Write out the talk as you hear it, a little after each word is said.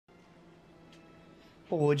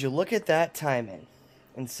Well, would you look at that timing?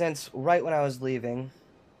 And since right when I was leaving,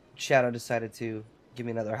 Shadow decided to give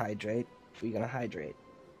me another hydrate, we're gonna hydrate.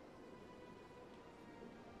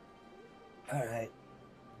 Alright.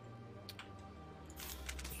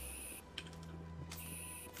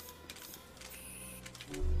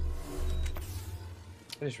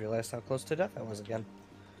 I just realized how close to death I was again.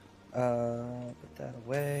 Put that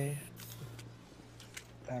away.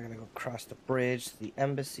 Now I'm gonna go across the bridge to the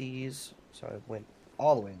embassies. So I went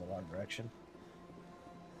all the way in the wrong direction.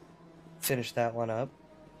 Finish that one up.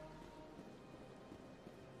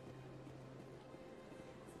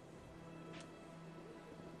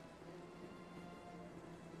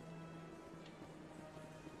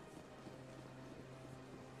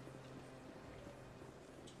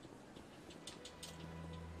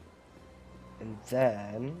 And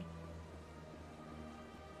then...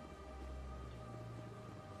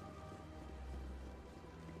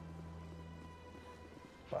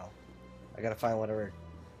 well, I gotta find whatever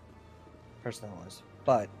person that was.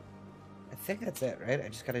 But, I think that's it, right? I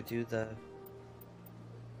just gotta do the...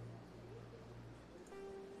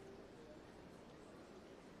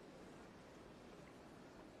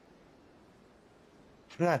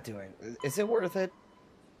 I'm not doing... Is it worth it?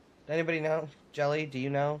 Does anybody know? Jelly, do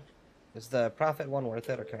you know? Is the profit one worth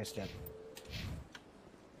it, or can I skip?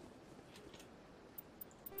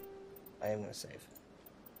 I am gonna save.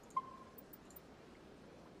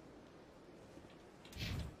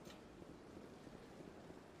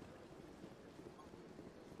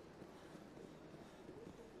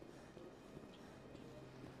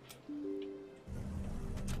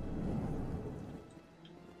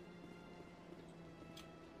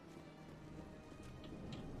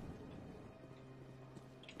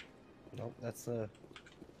 Nope, that's the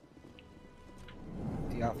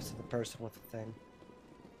office of the person with the thing.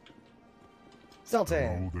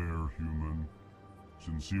 Sultan! Hello there, human.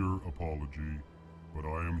 Sincere apology, but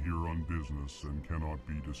I am here on business and cannot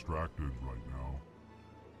be distracted right now.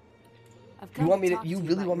 You want me to? You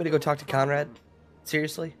really want me to go talk to Conrad?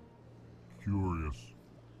 Seriously? Curious.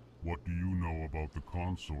 What do you know about the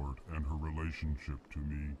consort and her relationship to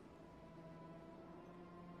me?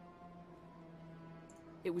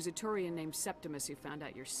 It was a Turian named Septimus who found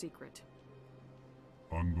out your secret.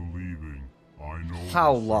 Unbelieving. I know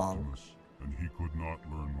How the long? Septimus, and he could not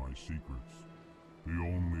learn my secrets. The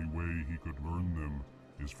only way he could learn them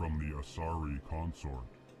is from the Asari consort.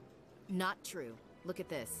 Not true. Look at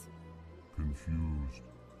this. Confused.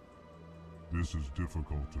 This is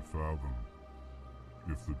difficult to fathom.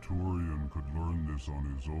 If the Turian could learn this on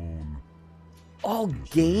his own... All this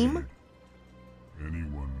game? way,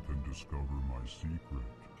 anyone can discover my secret.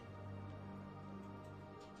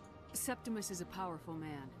 Septimus is a powerful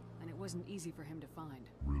man, and it wasn't easy for him to find.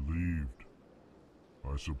 Relieved.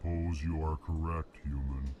 I suppose you are correct,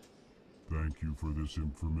 human. Thank you for this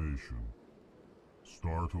information.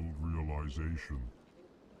 Startled realization.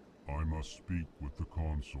 I must speak with the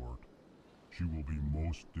consort. She will be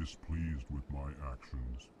most displeased with my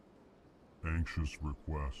actions. Anxious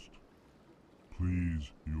request.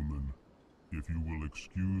 Please, human, if you will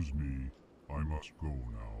excuse me, I must go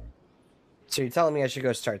now. So you're telling me I should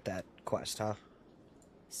go start that quest, huh?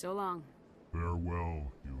 So long.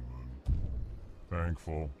 Farewell, human.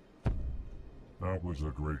 Thankful. That was a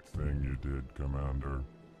great thing you did, Commander.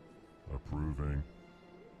 Approving.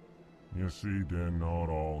 You see, then not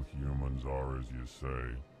all humans are as you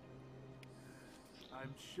say.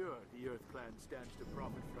 I'm sure the Earth Clan stands to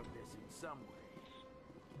profit from this in some way.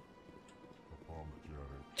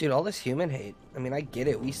 Apologetic. Dude, all this human hate. I mean, I get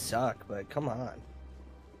it. We suck, but come on.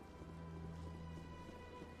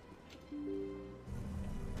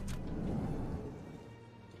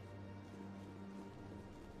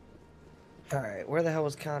 Alright, where the hell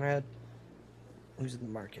was Conrad? He was in the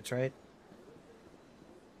markets, right?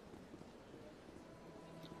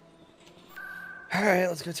 Alright,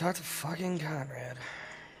 let's go talk to fucking Conrad.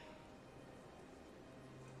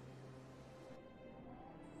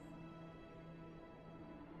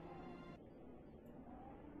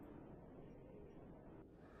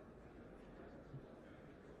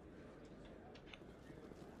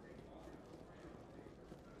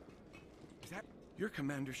 Is that you're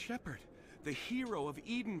Commander Shepard, the hero of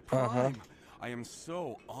Eden Prime? I am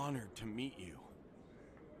so honored to meet you.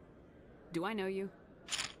 Do I know you?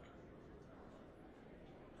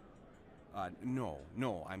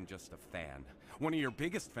 No, I'm just a fan. One of your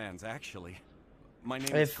biggest fans, actually. My name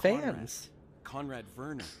I have is Conrad. fans. Conrad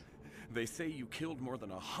Werner. They say you killed more than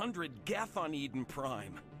 100 Geth on Eden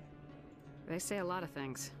Prime. They say a lot of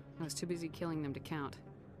things. I was too busy killing them to count.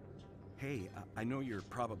 Hey, I know you're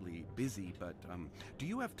probably busy, but do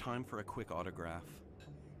you have time for a quick autograph?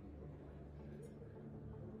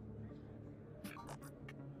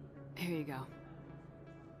 Here you go.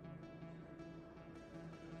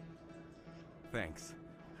 Thanks.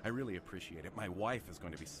 I really appreciate it. My wife is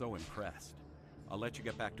going to be so impressed. I'll let you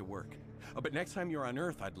get back to work. But next time you're on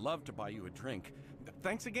Earth, I'd love to buy you a drink.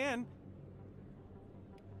 Thanks again.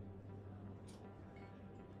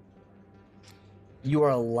 You are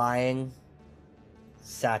a lying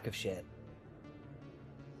sack of shit.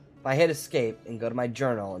 If I hit escape and go to my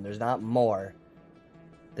journal and there's not more,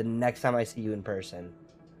 the next time I see you in person,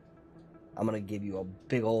 I'm gonna give you a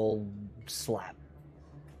big old slap.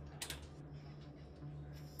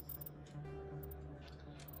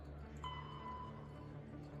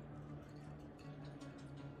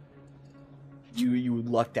 You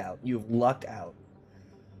lucked out. You've lucked out.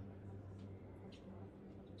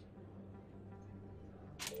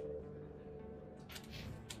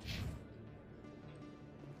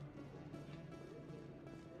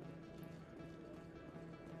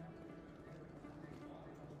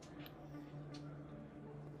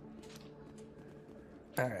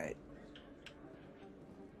 All right.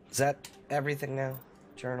 Is that everything now?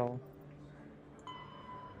 Journal.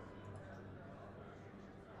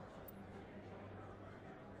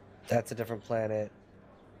 That's a different planet.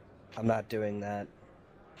 I'm not doing that.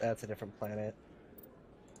 That's a different planet.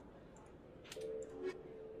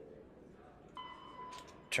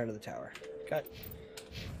 Turn to the tower. Cut.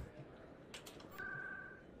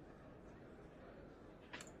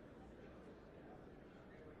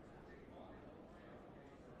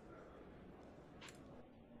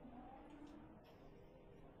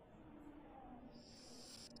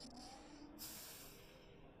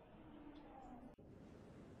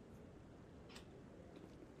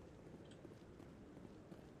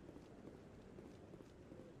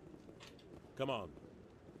 Come on.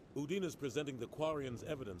 Udine is presenting the Quarians'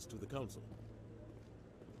 evidence to the Council.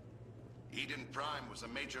 Eden Prime was a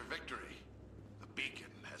major victory. The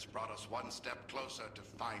beacon has brought us one step closer to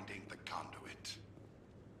finding the conduit.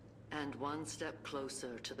 And one step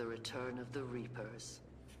closer to the return of the Reapers.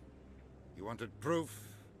 You wanted proof?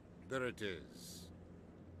 There it is.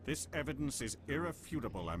 This evidence is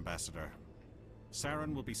irrefutable, Ambassador.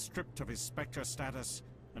 Saren will be stripped of his Spectre status,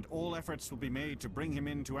 and all efforts will be made to bring him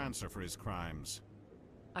in to answer for his crimes.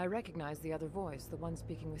 I recognize the other voice, the one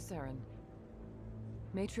speaking with Saren.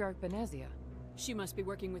 Matriarch Benezia. She must be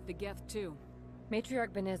working with the Geth, too.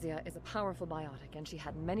 Matriarch Benezia is a powerful biotic, and she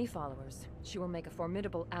had many followers. She will make a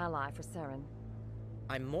formidable ally for Saren.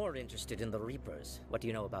 I'm more interested in the Reapers. What do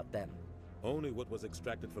you know about them? Only what was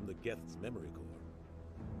extracted from the Geth's memory core.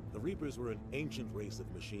 The Reapers were an ancient race of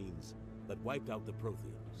machines that wiped out the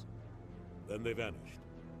Protheans. Then they vanished.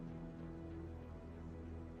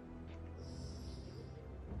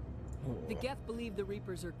 The Geth believe the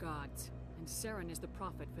Reapers are gods, and Saren is the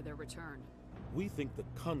prophet for their return. We think the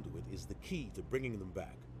conduit is the key to bringing them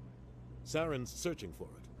back. Saren's searching for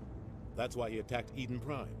it. That's why he attacked Eden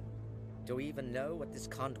Prime. Do we even know what this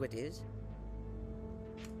conduit is?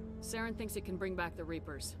 Saren thinks it can bring back the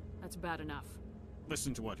Reapers. That's bad enough.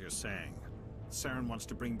 Listen to what you're saying. Saren wants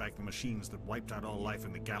to bring back the machines that wiped out all life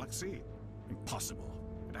in the galaxy? Impossible.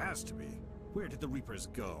 It has to be. Where did the Reapers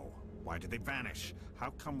go? Why did they vanish? How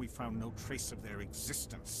come we found no trace of their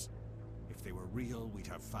existence? If they were real, we'd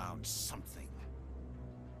have found something.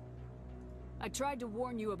 I tried to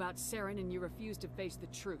warn you about Saren and you refused to face the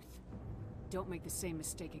truth. Don't make the same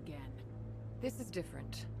mistake again. This is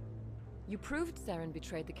different. You proved Saren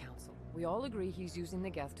betrayed the Council. We all agree he's using the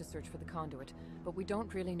Geth to search for the conduit, but we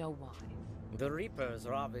don't really know why. The Reapers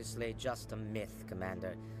are obviously just a myth,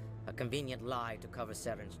 Commander. A convenient lie to cover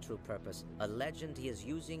Saren's true purpose. A legend he is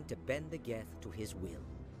using to bend the Geth to his will.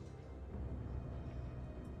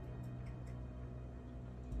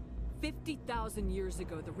 50,000 years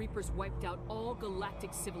ago, the Reapers wiped out all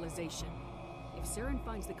galactic civilization. If Saren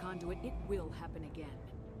finds the conduit, it will happen again.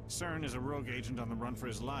 Saren is a rogue agent on the run for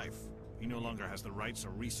his life. He no longer has the rights or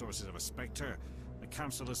resources of a Spectre. The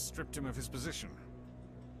Council has stripped him of his position.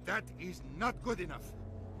 That is not good enough.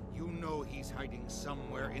 You know he's hiding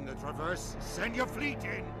somewhere in the Traverse. Send your fleet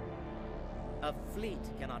in! A fleet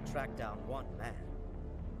cannot track down one man.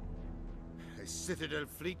 A Citadel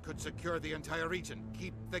fleet could secure the entire region,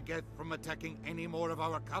 keep the Geth from attacking any more of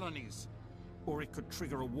our colonies. Or it could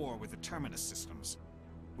trigger a war with the Terminus systems.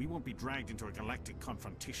 We won't be dragged into a galactic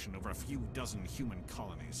confrontation over a few dozen human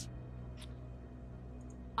colonies.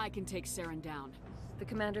 I can take Saren down. The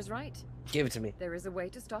Commander's right. Give it to me. There is a way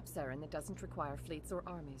to stop Saren that doesn't require fleets or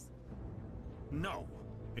armies. No!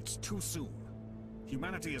 It's too soon.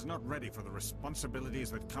 Humanity is not ready for the responsibilities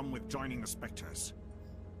that come with joining the Spectres.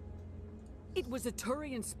 It was a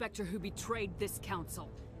Turian Spectre who betrayed this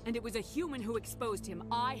council, and it was a human who exposed him.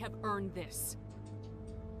 I have earned this.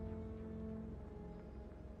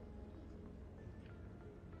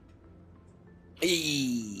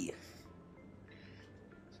 Eee.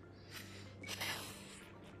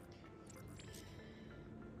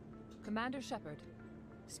 Commander Shepard,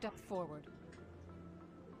 step forward.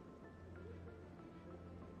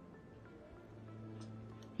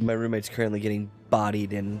 My roommate's currently getting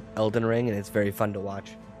bodied in Elden Ring, and it's very fun to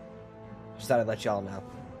watch. Just thought I'd let y'all know.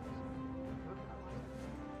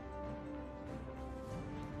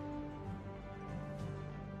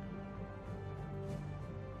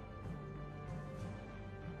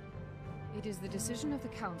 It is the decision of the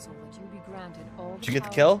Council that you be granted all Did the you get the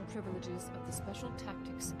powers kill? and privileges of the Special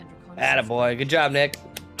Tactics and Reconnaissance. Attaboy. Good job, Nick.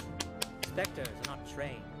 Spectres are not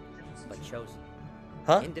trained, but chosen.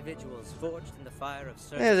 Huh? Individuals forged in the fire of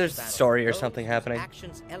service. Yeah, there's a battle. story or Those something whose happening.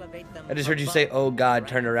 actions elevate them I just heard you say, above oh God, rank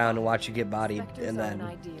turn and around and file. watch you get bodied, Spectres and are an then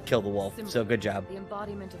ideal, kill the wolf. symbol, So good job. The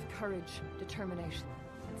embodiment of courage, determination,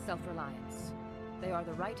 and self-reliance. They are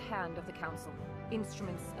the right hand of the Council,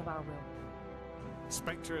 instruments of our will.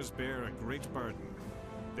 Spectres bear a great burden.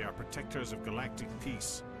 They are protectors of galactic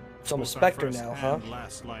peace. So I'm a Both our Spectre first now, huh? and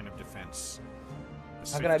last line of defense.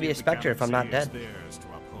 The How can I be safety a of the Spectre if I'm not galaxy dead? is theirs to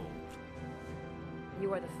uphold.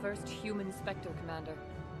 You are the first human Spectre, Commander.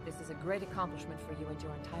 This is a great accomplishment for you and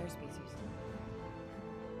your entire species.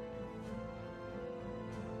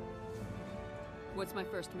 What's my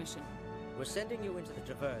first mission? We're sending you into the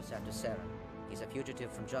Traverse after Saren. He's a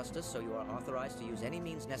fugitive from justice, so you are authorized to use any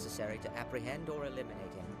means necessary to apprehend or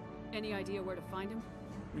eliminate him. Any idea where to find him?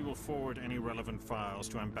 We will forward any relevant files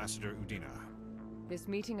to Ambassador Udina. This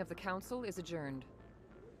meeting of the Council is adjourned.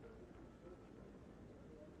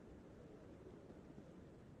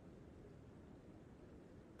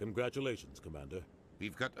 Congratulations, Commander.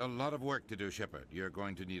 We've got a lot of work to do, Shepard. You're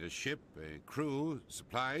going to need a ship, a crew,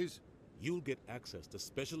 supplies. You'll get access to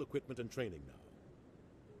special equipment and training now.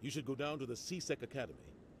 You should go down to the C-Sec Academy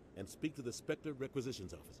and speak to the Spectre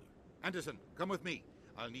Requisitions Officer. Anderson, come with me.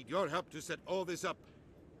 I'll need your help to set all this up.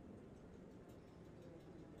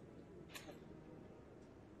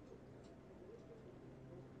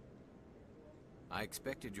 I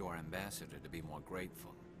expected your ambassador to be more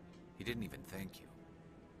grateful. He didn't even thank you.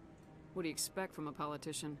 What do you expect from a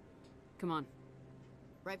politician? Come on.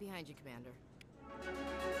 Right behind you, Commander.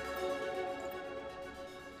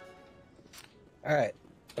 Alright.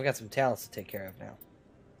 We got some talents to take care of now.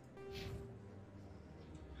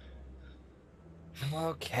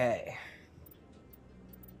 Okay.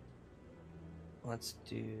 Let's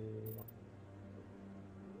do...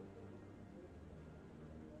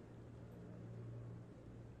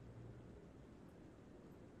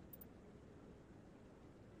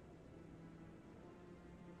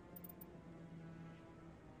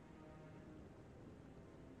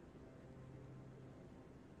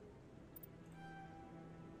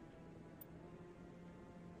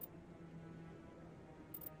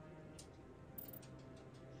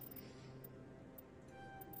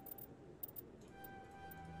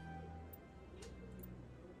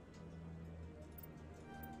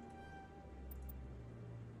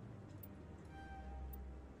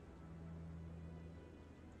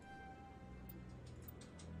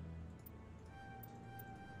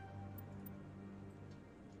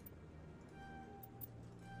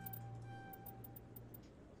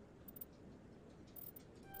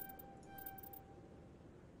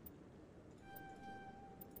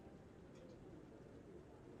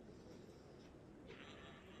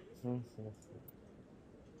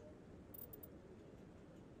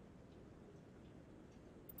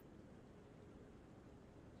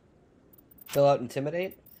 Fill out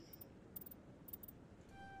Intimidate?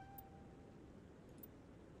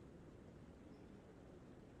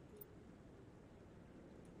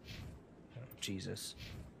 Oh, Jesus.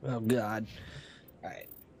 Oh, God. Alright.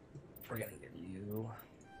 We're gonna get you.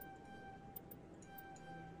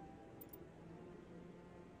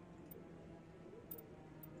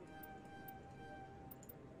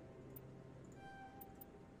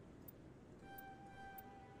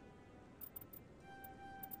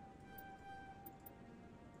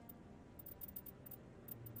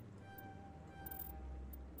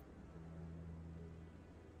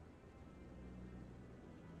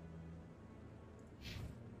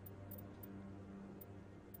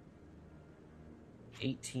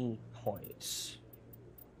 $18 points.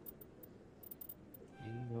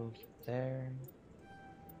 You go there.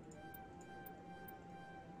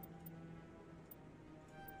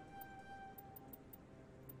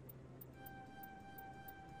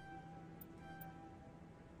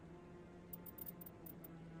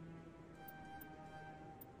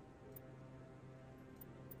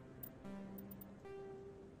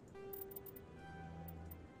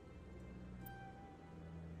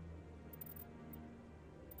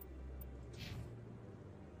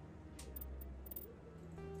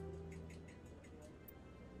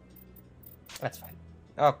 That's fine.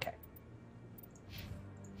 Okay.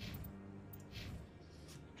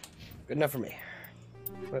 Good enough for me.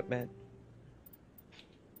 Equipment.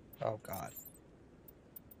 Oh, God.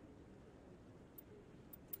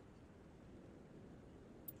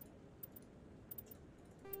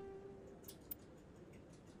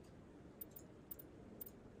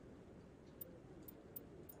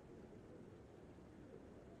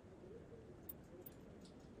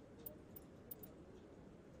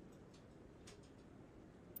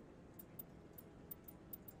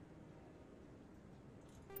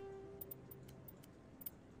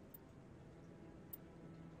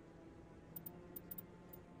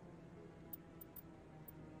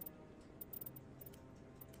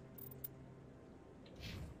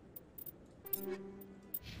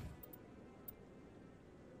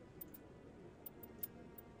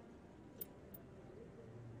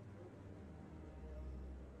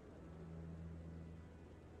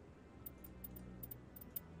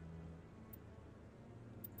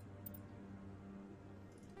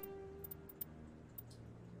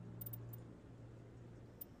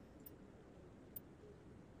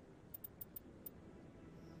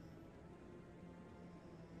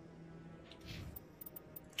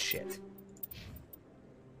 Shit.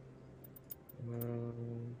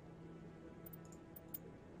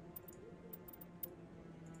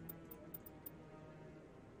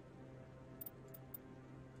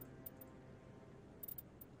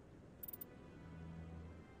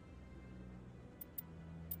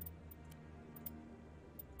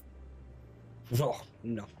 Oh,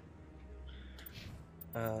 no.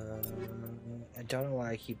 I don't know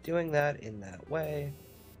why I keep doing that in that way.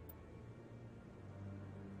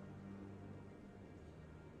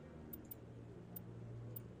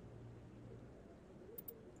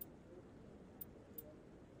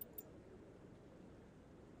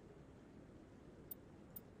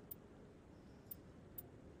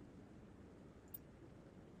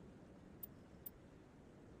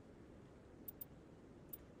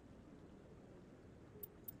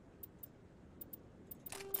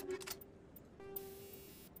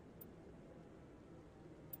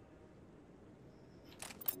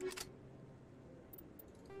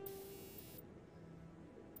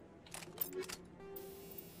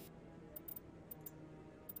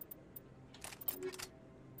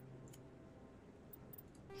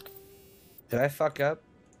 Did I fuck up?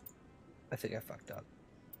 I think I fucked up.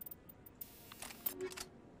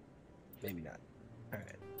 Maybe not.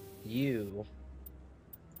 Alright. You.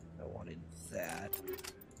 I wanted that.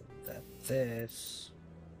 This.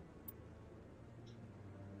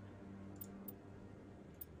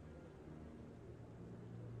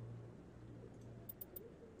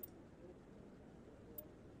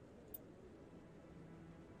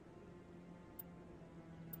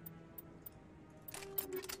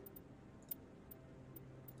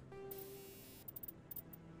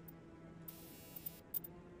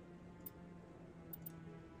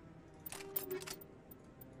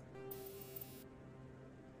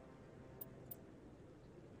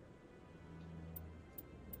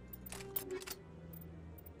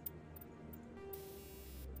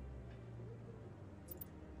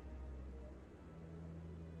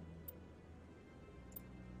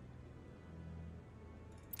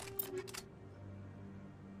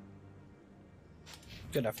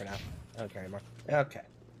 Good enough for now. I don't care anymore. Okay.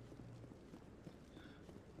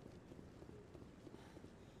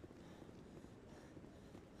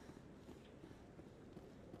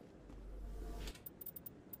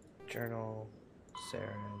 Journal. Saren.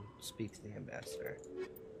 Speak to the ambassador.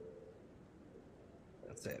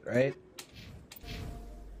 That's it, right?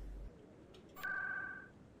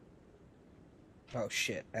 Oh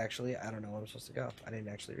shit. Actually, I don't know where I'm supposed to go. I didn't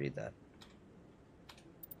actually read that.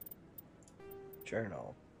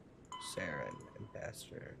 Journal. Saren.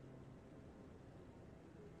 Ambassador.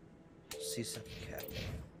 C7 Academy.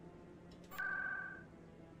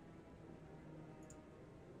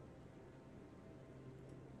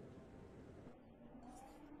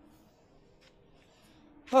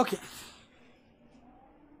 Okay.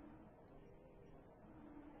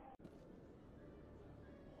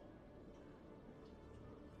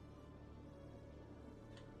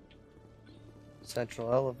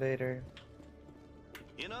 Central elevator.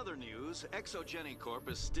 In other news, Exogeny Corp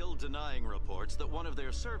is still denying reports that one of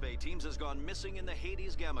their survey teams has gone missing in the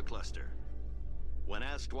Hades Gamma Cluster. When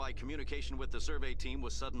asked why communication with the survey team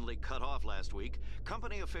was suddenly cut off last week,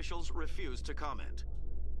 company officials refused to comment.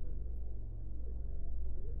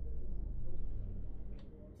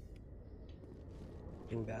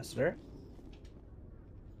 Ambassador.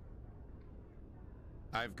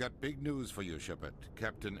 I've got big news for you, Shepard.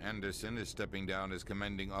 Captain Anderson is stepping down as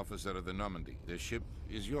commanding officer of the Normandy. The ship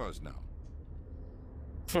is yours now.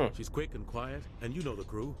 She's quick and quiet, and you know the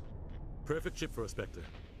crew. Perfect ship for a Spectre.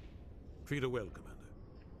 Treat her well, Commander.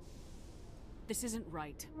 This isn't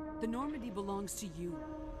right. The Normandy belongs to you.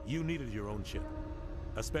 You needed your own ship.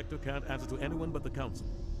 A Spectre can't answer to anyone but the Council.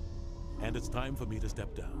 And it's time for me to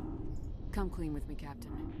step down. Come clean with me,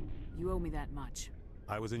 Captain. You owe me that much.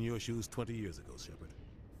 I was in your shoes 20 years ago, Shepard.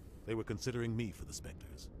 They were considering me for the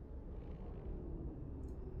Spectres.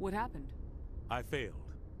 What happened? I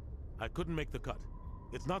failed. I couldn't make the cut.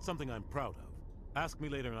 It's not something I'm proud of. Ask me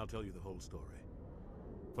later and I'll tell you the whole story.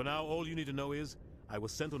 For now, all you need to know is, I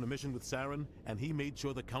was sent on a mission with Saren, and he made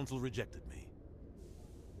sure the Council rejected me.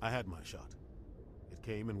 I had my shot. It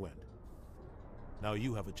came and went. Now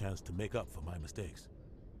you have a chance to make up for my mistakes.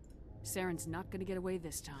 Saren's not gonna get away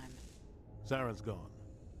this time. Saren's gone.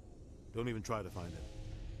 Don't even try to find him.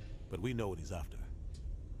 But we know what he's after.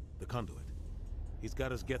 The conduit. He's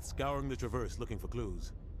got his Geth scouring the Traverse looking for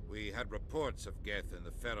clues. We had reports of Geth in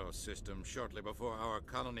the Pharos system shortly before our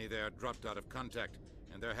colony there dropped out of contact,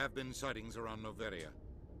 and there have been sightings around Noveria.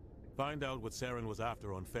 Find out what Saren was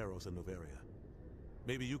after on Pharos and Noveria.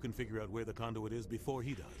 Maybe you can figure out where the conduit is before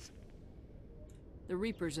he does. The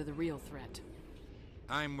Reapers are the real threat.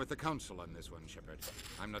 I'm with the Council on this one, Shepard.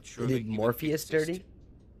 I'm not sure They they did even Morpheus exist. dirty?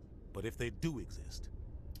 But if they do exist,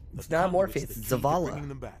 It's the not conduit's Morpheus, the it's key to Zavala. bringing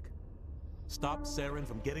them back. Stop Saren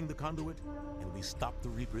from getting the conduit, and we stop the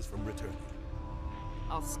Reapers from returning.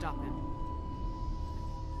 I'll stop him.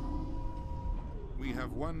 We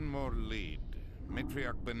have one more lead.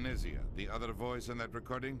 Matriarch Benezia, the other voice in that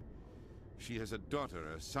recording. She has a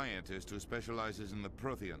daughter, a scientist who specializes in the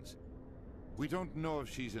Protheans. We don't know if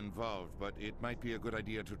she's involved, but it might be a good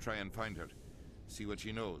idea to try and find her. See what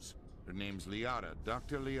she knows. Her name's Liara,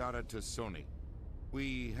 Dr. Liara Tassoni.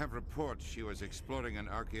 We have reports she was exploring an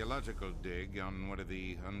archaeological dig on one of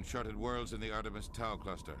the uncharted worlds in the Artemis Tau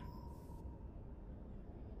cluster.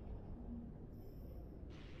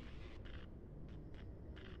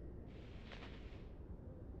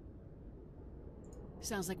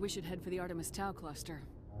 Sounds like we should head for the Artemis Tau cluster.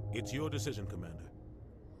 It's your decision, Commander.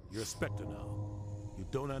 You're a Spectre now. You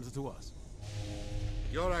don't answer to us.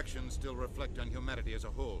 Your actions still reflect on humanity as a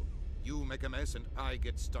whole. You make a mess and I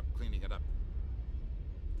get stuck cleaning it up.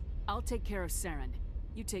 I'll take care of Saren.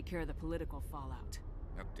 You take care of the political fallout.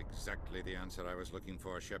 Not exactly the answer I was looking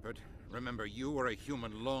for, Shepard. Remember, you were a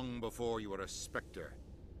human long before you were a Spectre.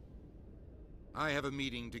 I have a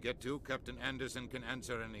meeting to get to. Captain Anderson can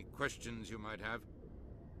answer any questions you might have.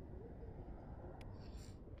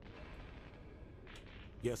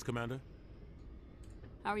 Yes, Commander?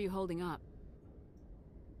 How are you holding up?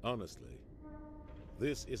 Honestly,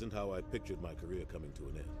 this isn't how I pictured my career coming to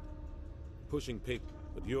an end. Pushing paper,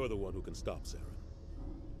 but you're the one who can stop Saren.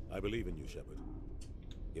 I believe in you, Shepard.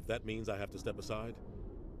 If that means I have to step aside,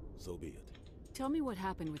 so be it. Tell me what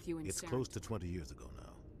happened with you and It's Saren. close to 20 years ago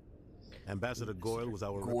now. Ambassador Goyle was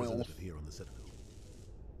our representative here on the Citadel.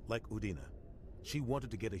 Like Udina, she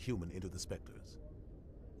wanted to get a human into the Spectres.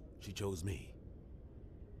 She chose me.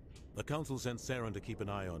 The Council sent Saren to keep an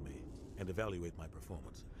eye on me and evaluate my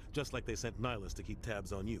performance, just like they sent Nihilus to keep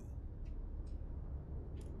tabs on you.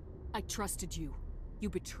 I trusted you. You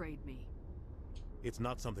betrayed me. It's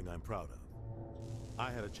not something I'm proud of.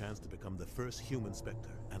 I had a chance to become the first human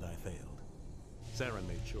Spectre, and I failed. Saren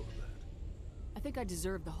made sure of that. I think I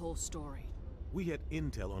deserve the whole story. We had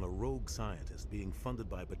intel on a rogue scientist being funded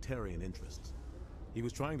by Batarian interests. He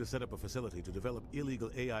was trying to set up a facility to develop illegal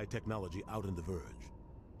AI technology out in the Verge.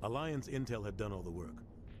 Alliance intel had done all the work,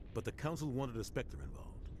 but the Council wanted a Spectre involved.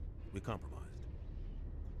 We compromised.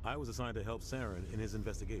 I was assigned to help Saren in his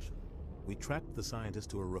investigation. We tracked the scientist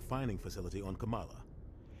to a refining facility on Kamala.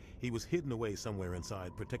 He was hidden away somewhere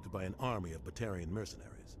inside, protected by an army of Batarian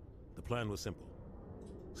mercenaries. The plan was simple.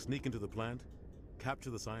 Sneak into the plant, capture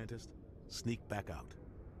the scientist, sneak back out.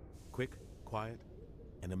 Quick, quiet,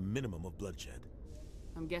 and a minimum of bloodshed.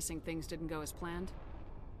 I'm guessing things didn't go as planned?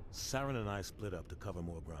 Saren and I split up to cover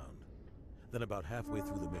more ground. Then about halfway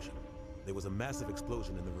through the mission, there was a massive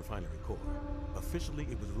explosion in the refinery core. Officially,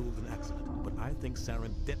 it was ruled an accident, but I think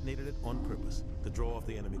Saren detonated it on purpose to draw off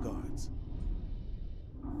the enemy guards.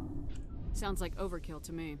 Sounds like overkill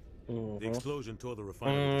to me. The explosion tore the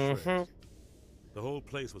refinery to shreds. The whole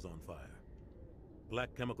place was on fire.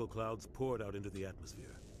 Black chemical clouds poured out into the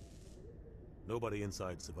atmosphere. Nobody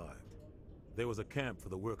inside survived. There was a camp for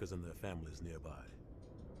the workers and their families nearby.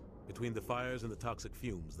 Between the fires and the toxic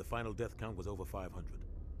fumes, the final death count was over 500.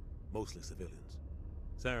 Mostly civilians.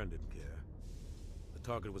 Saren didn't care. The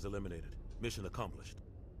target was eliminated. Mission accomplished.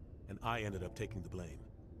 and I ended up taking the blame.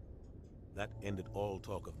 That ended all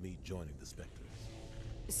talk of me joining the Spectre.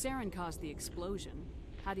 Saren caused the explosion.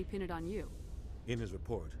 How'd he pin it on you? In his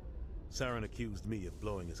report, Saren accused me of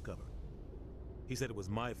blowing his cover. He said it was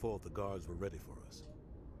my fault the guards were ready for us.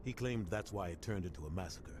 He claimed that's why it turned into a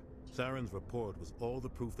massacre. Saren's report was all the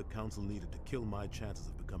proof the Council needed to kill my chances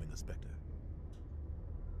of becoming a Spectre.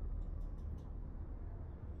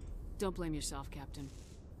 Don't blame yourself, Captain.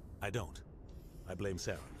 I don't. I blame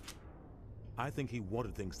Saren. I think he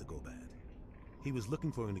wanted things to go bad. He was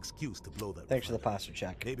looking for an excuse to blow that. Thanks for the posture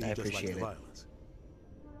check. Maybe I he just likes appreciate the it. violence.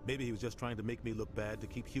 Maybe he was just trying to make me look bad to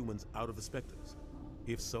keep humans out of the Spectres.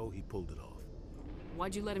 If so, he pulled it off.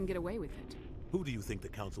 Why'd you let him get away with it? Who do you think the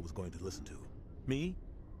Council was going to listen to? Me?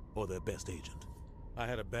 Or their best agent? I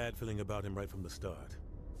had a bad feeling about him right from the start.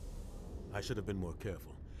 I should have been more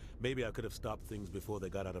careful. Maybe I could have stopped things before they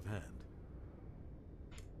got out of hand.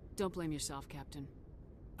 Don't blame yourself, Captain.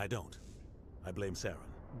 I don't. I blame Saren.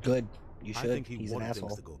 Good. You should. I think he He's an wanted asshole.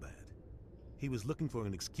 things to go bad. He was looking for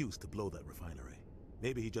an excuse to blow that refinery.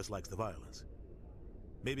 Maybe he just likes the violence.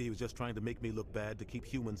 Maybe he was just trying to make me look bad to keep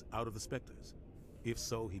humans out of the Spectres. If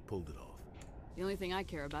so, he pulled it off. The only thing I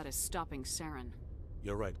care about is stopping Saren.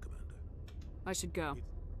 You're right, Commander. I should go.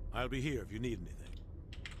 I'll be here if you need anything.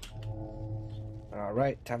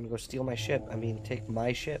 Alright, time to go steal my ship. I mean, take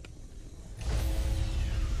my ship.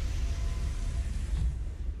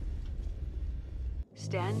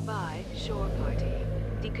 Stand by, shore party.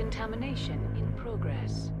 Decontamination in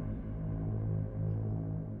progress.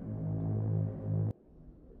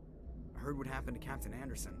 I heard what happened to Captain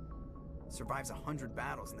Anderson. Survives 100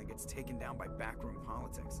 battles and then gets taken down by backroom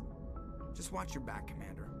politics. Just watch your back,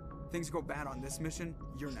 Commander. Things go bad on this mission,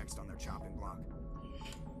 you're next on their chopping block.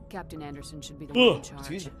 Captain Anderson should be the one in charge.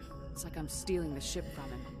 Excuse me. It's like I'm stealing the ship from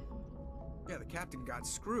him. Yeah, the captain got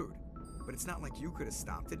screwed. But it's not like you could have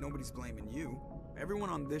stopped it. Nobody's blaming you. Everyone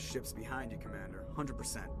on this ship's behind you, Commander.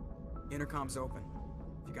 100%. Intercom's open.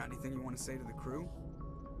 If you got anything you want to say to the crew,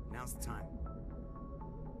 now's the time.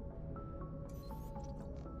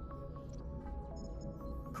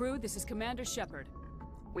 Crew, this is Commander Shepard.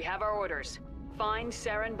 We have our orders. Find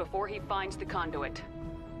Saren before he finds the conduit.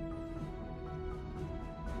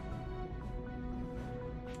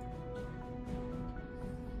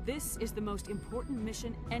 This is the most important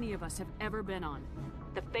mission any of us have ever been on.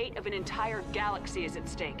 The fate of an entire galaxy is at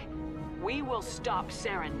stake. We will stop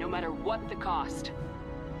Saren no matter what the cost.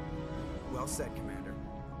 Well said, Commander.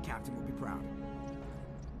 Captain will be proud.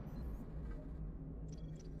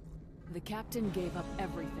 The captain gave up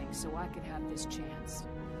everything so I could have this chance.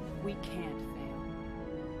 We can't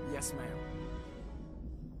fail. Yes, ma'am.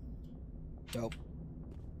 Dope.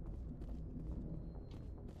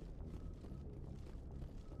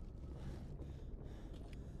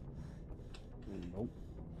 Nope.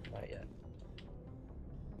 Not yet.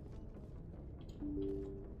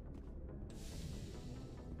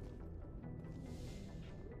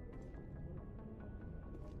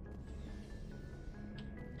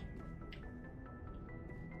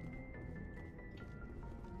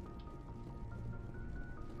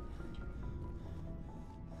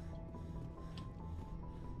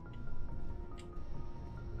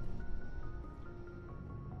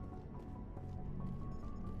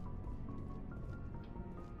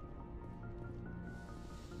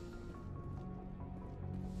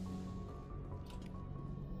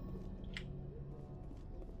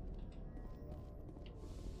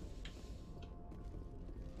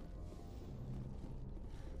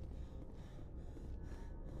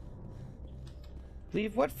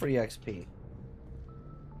 Leave what free XP?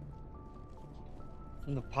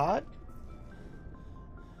 From the pod?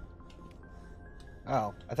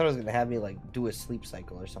 Oh, I thought it was gonna have me like do a sleep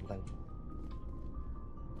cycle or something.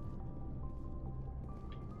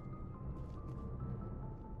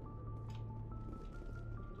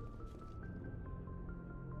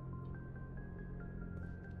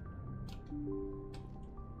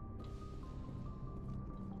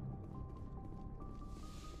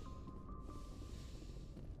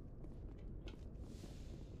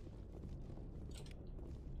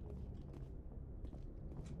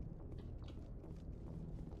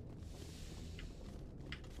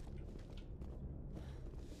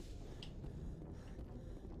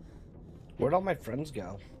 Where'd all my friends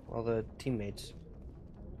go? All the teammates.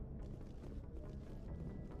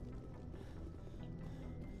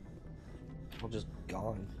 All just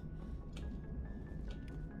gone.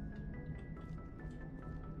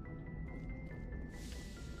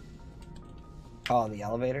 Oh, in the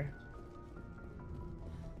elevator?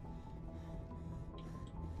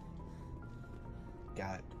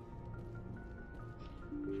 Got it.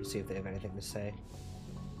 Let's see if they have anything to say.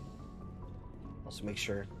 Also make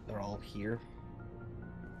sure they're all here.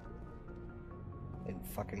 Didn't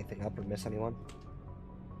fuck anything up or miss anyone.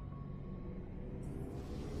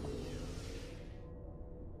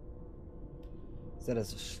 That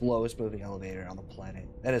is the slowest moving elevator on the planet.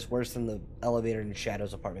 That is worse than the elevator in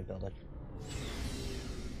Shadow's apartment building.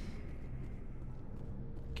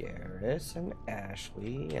 Garrus and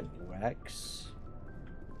Ashley and Rex.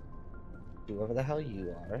 Whoever the hell you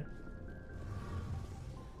are.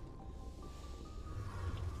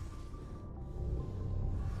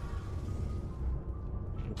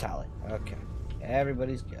 And Tally. Okay.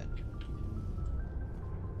 Everybody's good.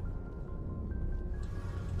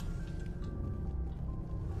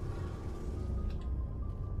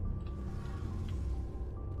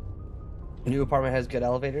 New apartment has good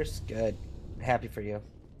elevators? Good. Happy for you.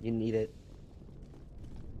 You need it.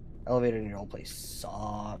 Elevator in your old place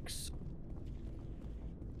sucks.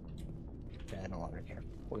 Okay, I no longer care.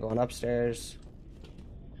 We're going upstairs.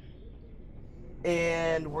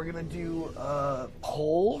 And we're gonna do a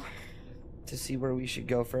poll to see where we should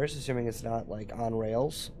go first, assuming it's not like on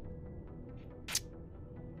rails.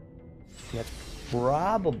 That's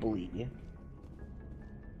probably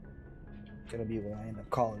gonna be what I end up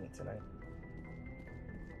calling it tonight.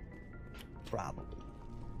 Probably.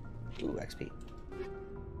 Ooh, XP.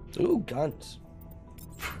 Ooh, guns.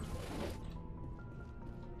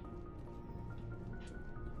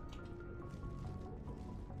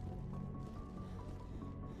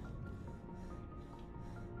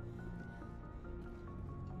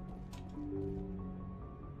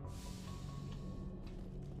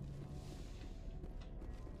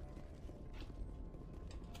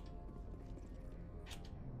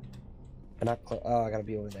 I'm not close. Oh, I gotta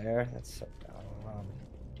be over there. That's so dumb.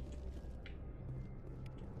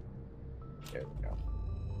 There we go.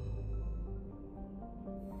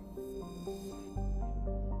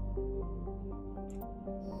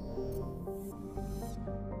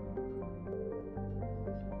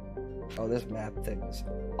 Oh, this map thing is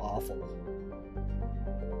awful.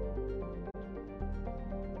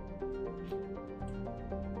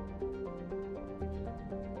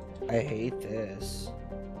 I hate this.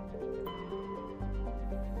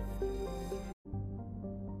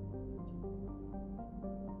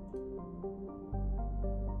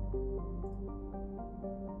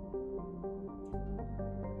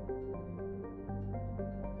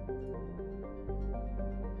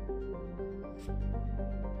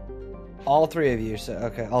 All three of you, so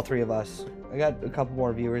okay, all three of us. I got a couple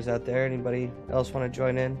more viewers out there. Anybody else want to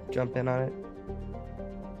join in? Jump in on it?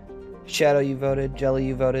 Shadow, you voted. Jelly,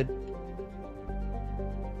 you voted.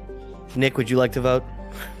 Nick, would you like to vote?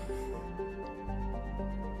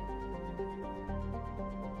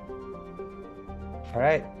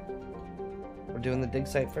 Alright. We're doing the dig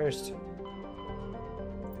site first.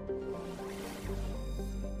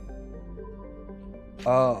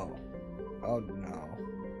 Oh. Oh no.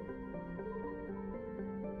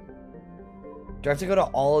 Do I have to go to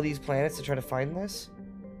all of these planets to try to find this?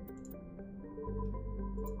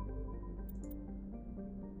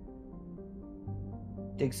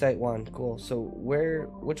 Dig site 1, cool. So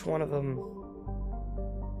which one of them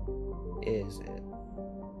is it?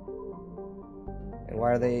 And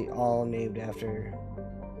why are they all named after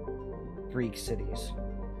Greek cities?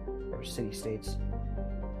 Or city-states?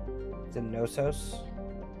 Is it Knossos?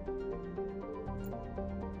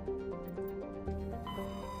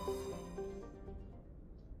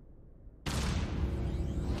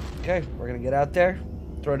 Okay, we're gonna get out there,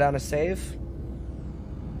 throw down a save.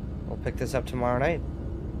 We'll pick this up tomorrow night.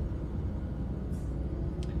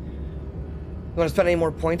 You want to spend any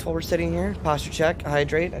more points while we're sitting here? Posture check,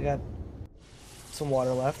 hydrate. I got some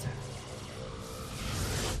water left.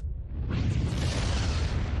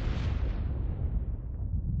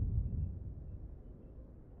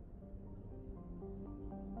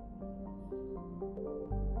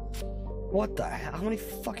 What the hell? How many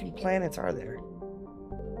fucking planets are there?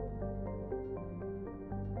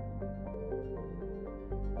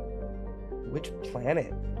 Which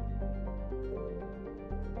planet?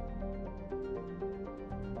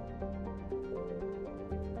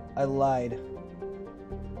 I lied.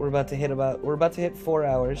 We're about to hit 4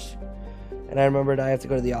 hours. And I remembered I have to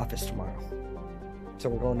go to the office tomorrow. So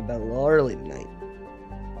we're going to bed a little early tonight.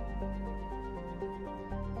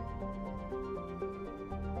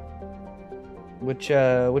 Which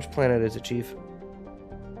planet is it, Chief?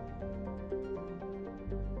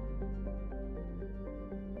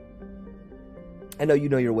 I know you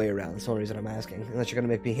know your way around. That's the only reason I'm asking. Unless you're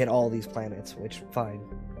gonna make me hit all these planets, which, fine.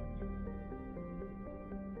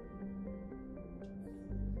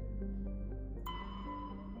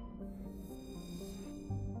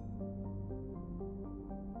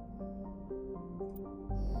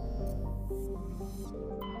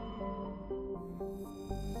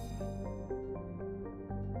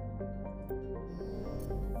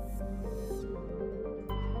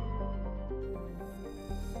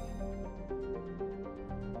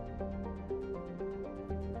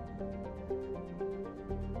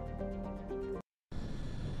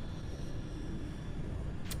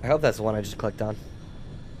 I hope that's the one I just clicked on.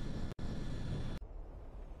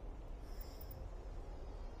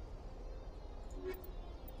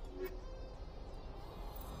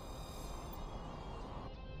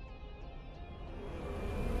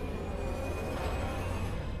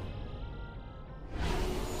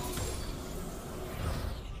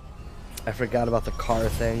 I forgot about the car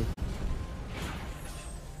thing.